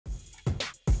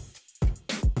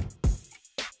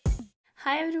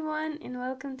Hi everyone, and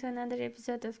welcome to another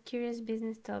episode of Curious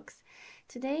Business Talks.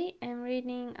 Today I'm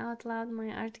reading out loud my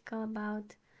article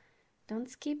about Don't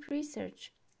Skip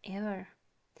Research Ever.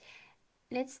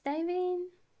 Let's dive in.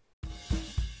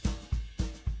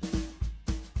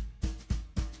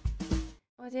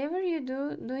 Whatever you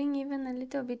do, doing even a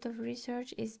little bit of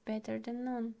research is better than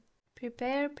none.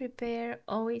 Prepare,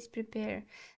 always prepare.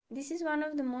 This is one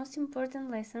of the most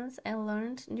important lessons I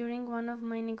learned during one of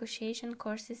my negotiation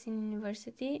courses in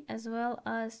university, as well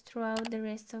as throughout the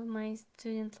rest of my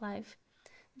student life.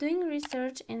 Doing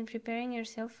research and preparing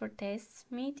yourself for tests,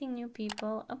 meeting new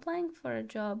people, applying for a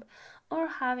job, or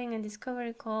having a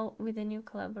discovery call with a new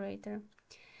collaborator.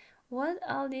 What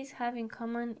all these have in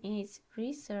common is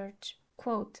research.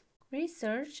 Quote,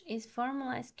 research is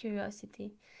formalized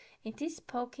curiosity. It is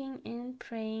poking and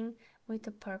praying with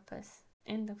a purpose.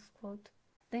 End of quote.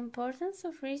 The importance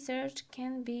of research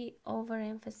can be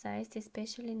overemphasized,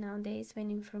 especially nowadays when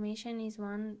information is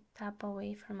one tap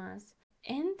away from us.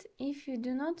 And if you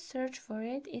do not search for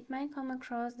it, it might come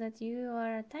across that you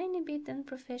are a tiny bit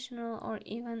unprofessional or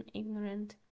even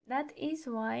ignorant. That is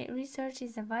why research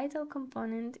is a vital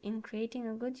component in creating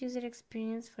a good user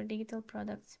experience for digital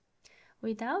products.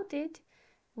 Without it,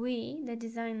 we, the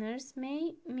designers,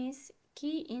 may miss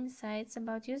key insights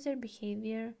about user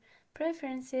behavior,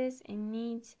 preferences, and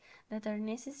needs that are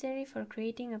necessary for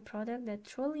creating a product that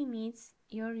truly meets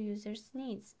your users'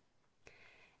 needs.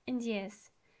 And yes,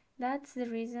 that's the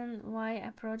reason why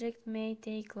a project may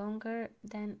take longer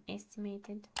than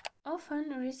estimated. Often,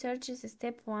 research is a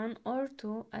step 1 or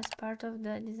 2 as part of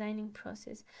the designing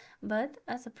process, but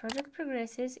as a project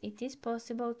progresses, it is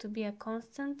possible to be a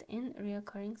constant and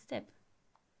recurring step.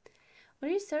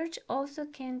 Research also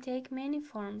can take many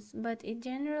forms, but it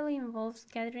generally involves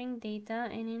gathering data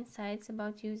and insights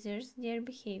about users, their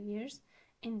behaviors,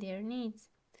 and their needs.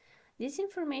 This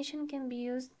information can be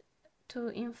used to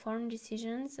inform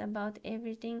decisions about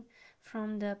everything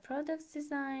from the product's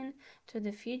design to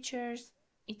the features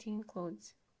it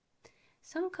includes.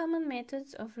 Some common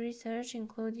methods of research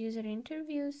include user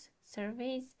interviews,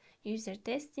 surveys, user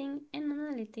testing, and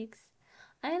analytics.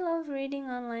 I love reading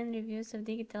online reviews of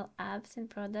digital apps and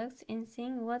products and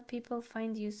seeing what people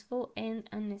find useful and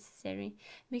unnecessary,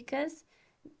 because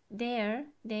there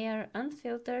they are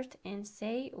unfiltered and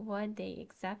say what they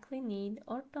exactly need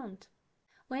or don't.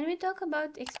 When we talk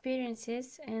about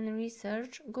experiences and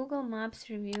research, Google Maps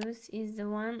reviews is the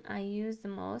one I use the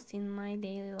most in my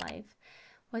daily life.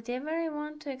 Whenever I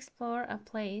want to explore a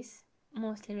place,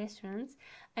 mostly restaurants,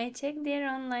 I check their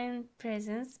online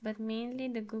presence, but mainly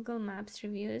the Google Maps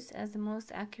reviews as the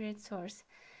most accurate source.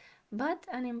 But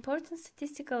an important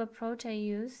statistical approach I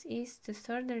use is to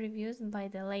sort the reviews by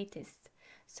the latest,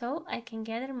 so I can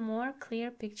gather a more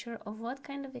clear picture of what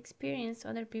kind of experience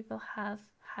other people have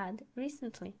had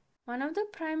recently. One of the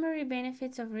primary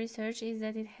benefits of research is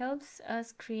that it helps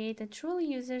us create a truly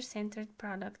user-centered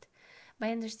product. By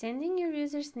understanding your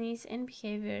users' needs and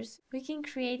behaviors, we can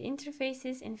create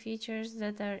interfaces and features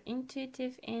that are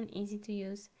intuitive and easy to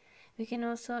use. We can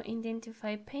also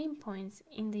identify pain points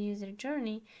in the user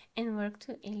journey and work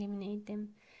to eliminate them,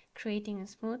 creating a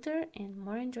smoother and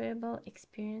more enjoyable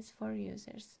experience for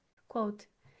users. Quote,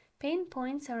 pain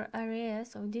points are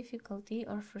areas of difficulty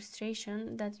or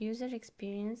frustration that users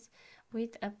experience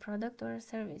with a product or a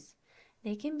service.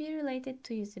 They can be related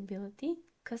to usability,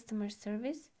 customer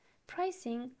service,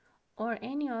 pricing, or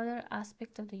any other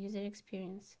aspect of the user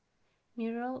experience.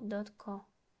 Mural.co.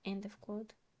 End of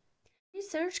quote.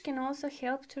 Research can also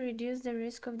help to reduce the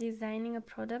risk of designing a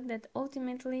product that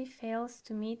ultimately fails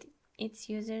to meet its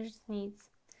users' needs.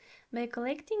 By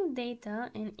collecting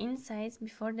data and insights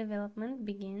before development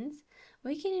begins,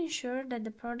 we can ensure that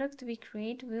the product we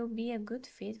create will be a good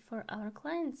fit for our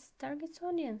clients' target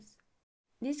audience.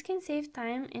 This can save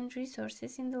time and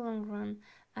resources in the long run,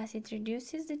 as it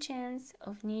reduces the chance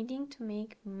of needing to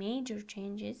make major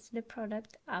changes to the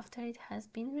product after it has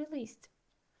been released.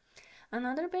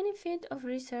 Another benefit of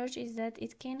research is that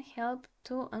it can help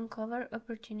to uncover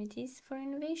opportunities for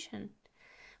innovation.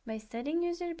 By studying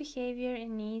user behavior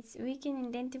and needs, we can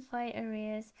identify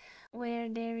areas where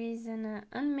there is an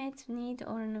unmet need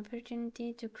or an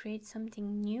opportunity to create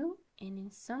something new and, in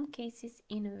some cases,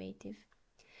 innovative.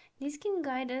 This can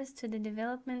guide us to the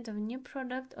development of new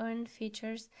product or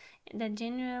features that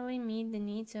genuinely meet the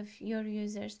needs of your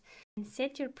users and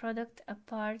set your product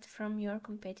apart from your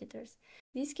competitors.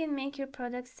 This can make your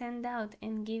product stand out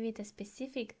and give it a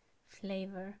specific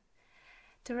flavor.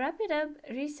 To wrap it up,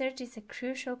 research is a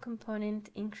crucial component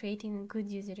in creating a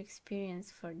good user experience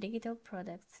for digital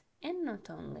products, and not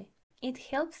only. It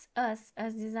helps us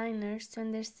as designers to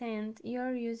understand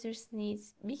your users'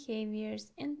 needs,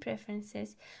 behaviors, and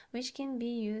preferences, which can be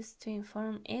used to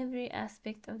inform every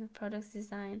aspect of the product's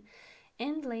design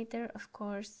and later, of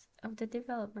course, of the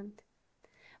development.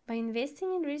 By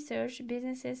investing in research,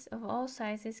 businesses of all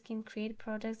sizes can create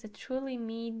products that truly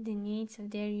meet the needs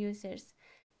of their users,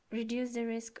 reduce the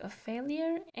risk of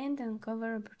failure, and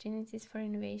uncover opportunities for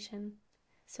innovation.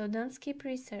 So don't skip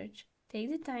research. Take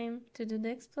the time to do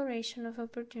the exploration of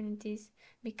opportunities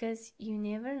because you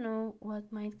never know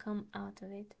what might come out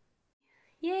of it.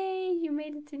 Yay! You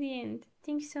made it to the end.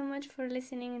 Thank you so much for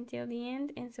listening until the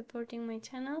end and supporting my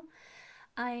channel.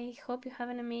 I hope you have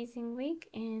an amazing week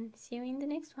and see you in the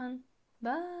next one.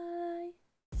 Bye!